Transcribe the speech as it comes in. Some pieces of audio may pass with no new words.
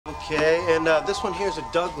Okay, and this one here's a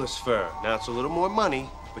Douglas fir. Now, it's a little more money,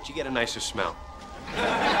 but you get a nicer smell.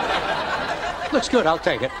 Looks good, I'll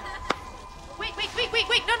take it. Wait.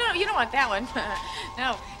 No, you don't want that one.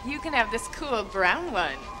 No, you can have this cool brown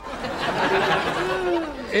one.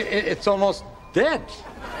 It's almost dead.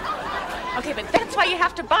 Okay, but that's why you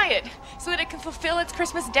have to buy it, so that it can fulfill its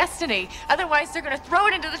Christmas destiny. Otherwise, they're gonna throw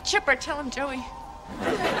it into the chipper. Tell him, Joey.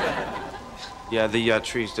 Yeah, the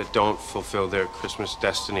trees that don't fulfill their Christmas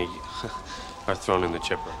destiny are thrown in the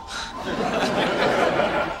chipper.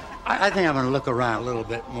 I think I'm gonna look around a little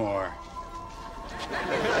bit more.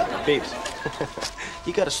 Babes,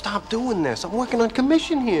 you gotta stop doing this. I'm working on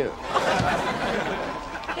commission here.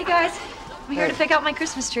 Hey, guys. I'm here to pick out my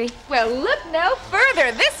Christmas tree. Well, look no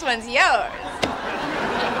further. This one's yours.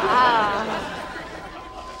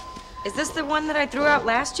 Is this the one that I threw out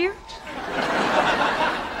last year?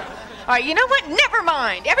 All right, you know what? Never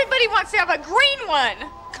mind. Everybody wants to have a green one.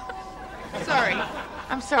 Sorry.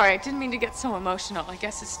 I'm sorry. I didn't mean to get so emotional. I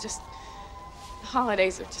guess it's just... the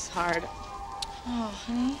holidays are just hard. Oh,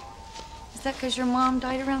 honey. Is that because your mom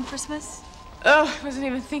died around Christmas? Oh, I wasn't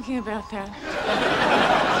even thinking about that.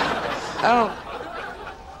 Oh.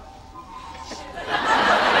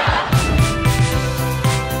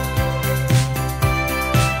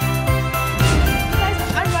 Guys,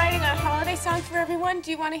 I'm writing a holiday song for everyone. Do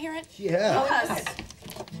you want to hear it? Yeah. Yes.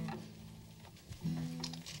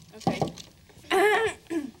 Okay.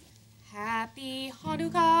 Happy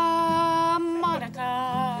Hanukkah,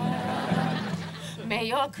 Monica. May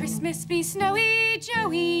your Christmas be snowy,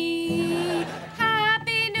 Joey.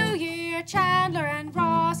 Happy New Year, Chandler and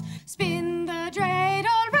Ross. Spin the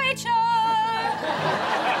dreidel, Rachel.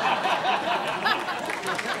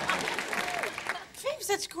 James,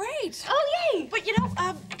 that's great. Oh, yay! But you know,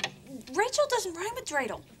 Rachel doesn't rhyme with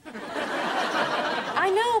dreidel. I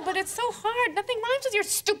know, but it's so hard. Nothing rhymes with your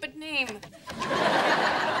stupid name.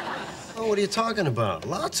 Oh, what are you talking about?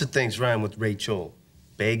 Lots of things rhyme with Rachel.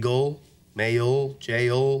 Bagel, Mayol,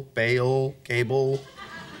 Jayol, Bayol, Cable,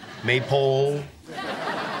 Maypole.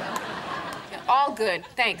 All good,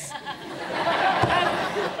 thanks.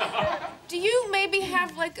 Do you maybe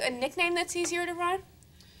have, like, a nickname that's easier to rhyme?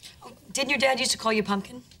 Didn't your dad used to call you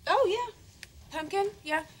Pumpkin? Oh, yeah. Pumpkin?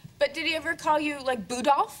 Yeah. But did he ever call you, like,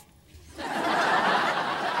 Budolph? Do you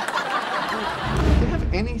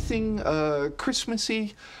have anything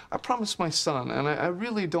Christmassy? I promised my son, and I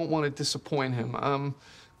really don't want to disappoint him.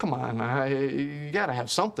 Come on, you gotta have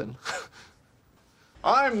something.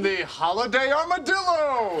 I'm the Holiday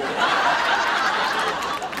Armadillo!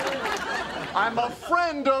 I'm a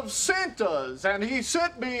friend of Santa's, and he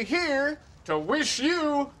sent me here to wish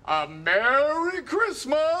you a Merry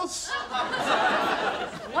Christmas!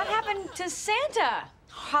 What happened to Santa,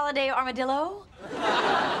 Holiday Armadillo?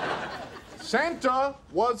 Santa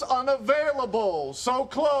was unavailable, so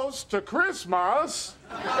close to Christmas.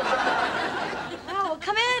 Oh, well,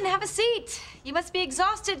 come in, have a seat. You must be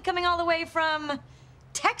exhausted coming all the way from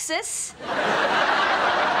Texas.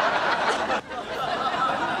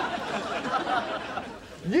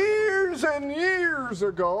 Years and years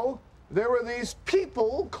ago, there were these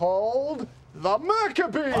people called the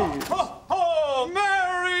Maccabees. Ho, ho!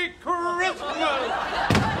 Merry Christmas!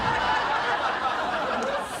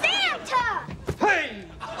 Santa! Hey!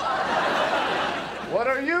 What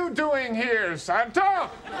are you doing here, Santa?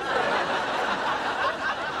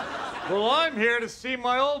 Well, I'm here to see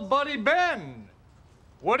my old buddy Ben.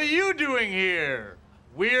 What are you doing here,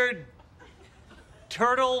 weird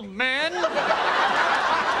turtle man?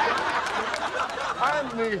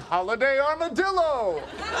 I'm the Holiday Armadillo,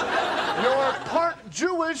 your part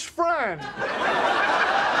Jewish friend.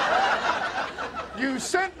 You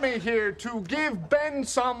sent me here to give Ben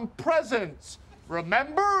some presents,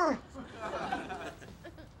 remember?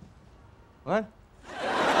 What?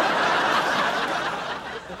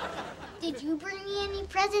 Did you bring me any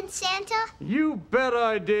presents, Santa? You bet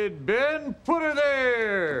I did, Ben. Put her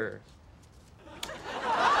there.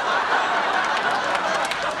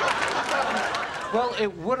 Well,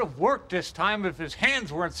 it would have worked this time if his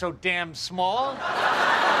hands weren't so damn small.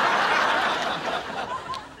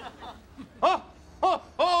 Oh, oh,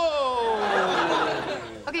 oh!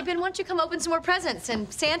 Okay, Ben, why don't you come open some more presents,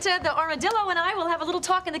 and Santa, the armadillo, and I will have a little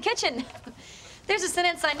talk in the kitchen. There's a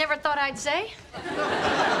sentence I never thought I'd say.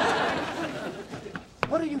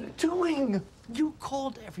 What are you doing? You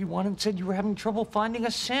called everyone and said you were having trouble finding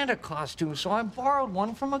a Santa costume, so I borrowed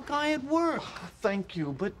one from a guy at work. Thank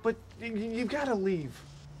you, but you gotta leave.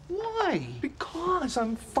 Why? Because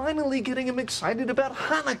I'm finally getting him excited about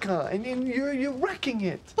Hanukkah, and you're wrecking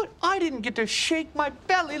it. But I didn't get to shake my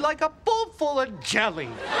belly like a bowl full of jelly.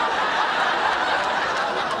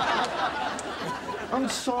 I'm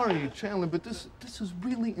sorry, Chandler, but this is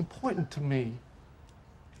really important to me.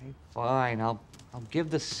 Okay, fine. I'll give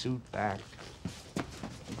the suit back.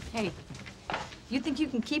 Hey, you think you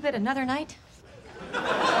can keep it another night?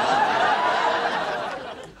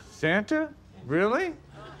 Santa? Really?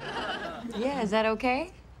 Yeah, is that okay?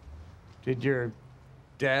 Did your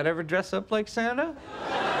dad ever dress up like Santa?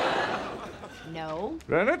 No.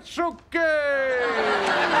 Then it's okay.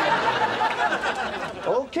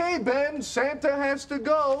 Okay, Ben, Santa has to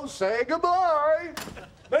go. Say goodbye.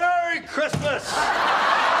 Merry Christmas!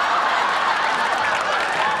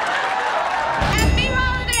 Happy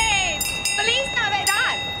holidays! Feliz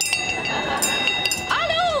Navidad!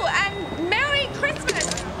 Hello and Merry Christmas!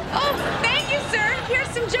 Oh, thank you, sir. Here's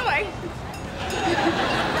some joy.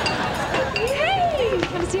 Hey!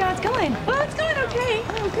 Want to see how it's going? Well, it's going okay.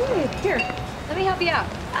 Oh, good. Here, let me help you out.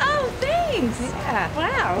 Oh, thanks. Yeah.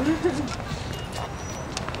 Wow.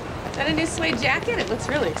 Is that a new suede jacket? It looks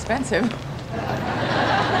really expensive.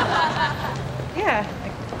 Yeah,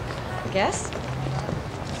 I guess.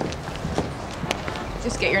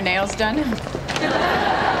 Just get your nails done.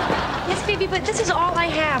 Yes, baby, but this is all I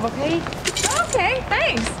have, okay? Okay,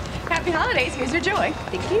 thanks. Happy holidays. Here's your joy.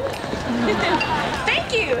 Thank you.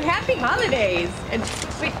 Thank you. Happy holidays. And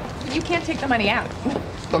wait, you can't take the money out.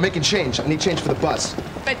 I'm making change. I need change for the bus.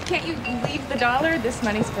 But can't you leave the dollar? This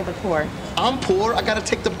money's for the poor. I'm poor. I gotta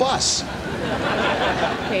take the bus.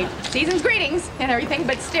 Okay, season's greetings and everything,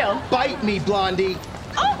 but still. Bite me, Blondie.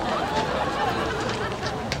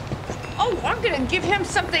 Oh, I'm gonna give him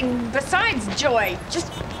something besides joy. Just.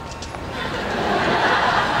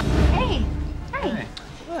 Hey. Hi.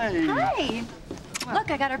 Hey. Hi.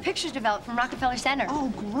 Look, I got our pictures developed from Rockefeller Center.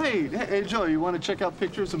 Oh, great. Hey, Joe, you want to check out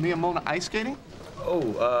pictures of me and Mona ice skating?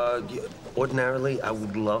 Oh, ordinarily I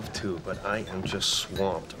would love to, but I am just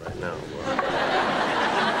swamped right now.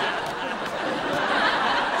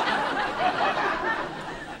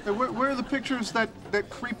 Hey, where are the pictures that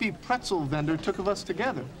creepy pretzel vendor took of us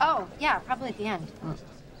together? Oh, yeah, probably at the end.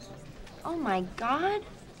 Oh, my God.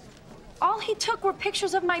 All he took were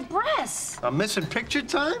pictures of my breasts. I'm missing picture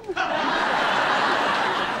time?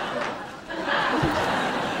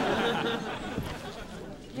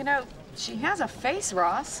 You know, she has a face,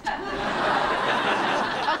 Ross.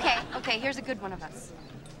 Okay, here's a good one of us.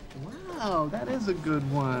 Wow, that is a good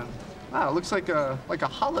one. Wow, it looks like a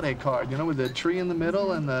holiday card, you know, with the tree in the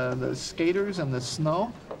middle and the skaters and the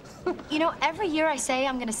snow. You know, every year I say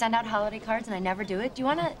I'm gonna send out holiday cards and I never do it. Do you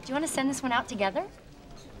wanna send this one out together?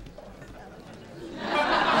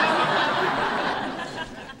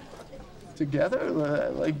 Together?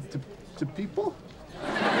 Like to people?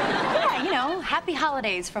 Yeah, you know, happy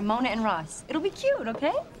holidays from Mona and Ross. It'll be cute,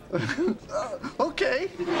 okay? Okay.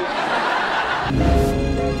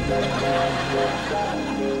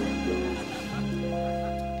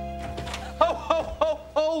 Ho, ho, ho,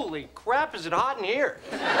 holy crap, is it hot in here?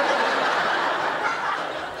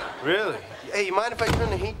 Really? Hey, you mind if I turn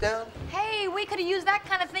the heat down? Hey, we could have used that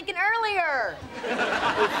kind of thinking earlier.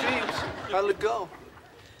 Hey, Phoebes, how'd it go?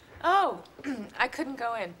 Oh, I couldn't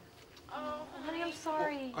go in. Oh, honey, I'm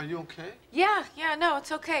sorry. Are you okay? Yeah, no,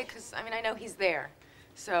 it's okay, because, I mean, I know he's there.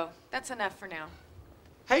 So that's enough for now.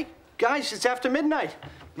 Hey, guys, it's after midnight.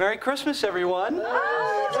 Merry Christmas, everyone.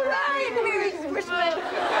 Oh, that's right. Merry Christmas.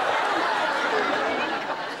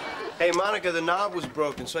 Hey, Monica, the knob was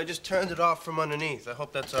broken, so I just turned it off from underneath. I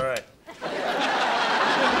hope that's all right.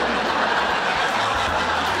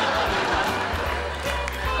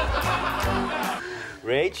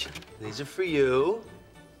 Rach, these are for you.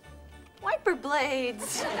 Wiper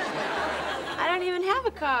blades. I don't even have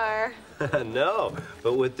a car. No,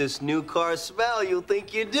 but with this new car smell, you'll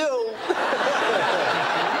think you do.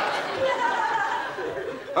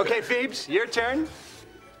 Okay, Phoebes, your turn.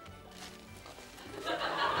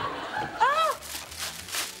 Oh!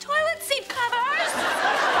 Toilet seat covers!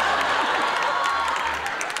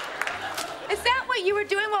 Is that what you were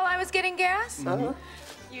doing while I was getting gas? Uh-huh.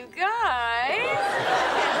 You guys.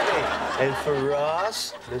 Hey, and for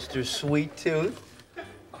Ross, Mr. Sweet Tooth.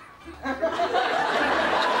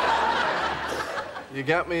 You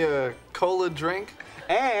got me a cola drink?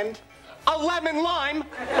 And a lemon lime.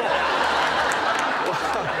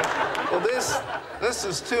 Well, this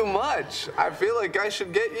is too much. I feel like I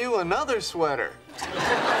should get you another sweater.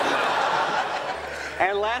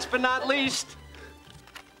 And last but not least,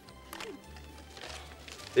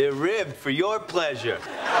 They're ribbed for your pleasure.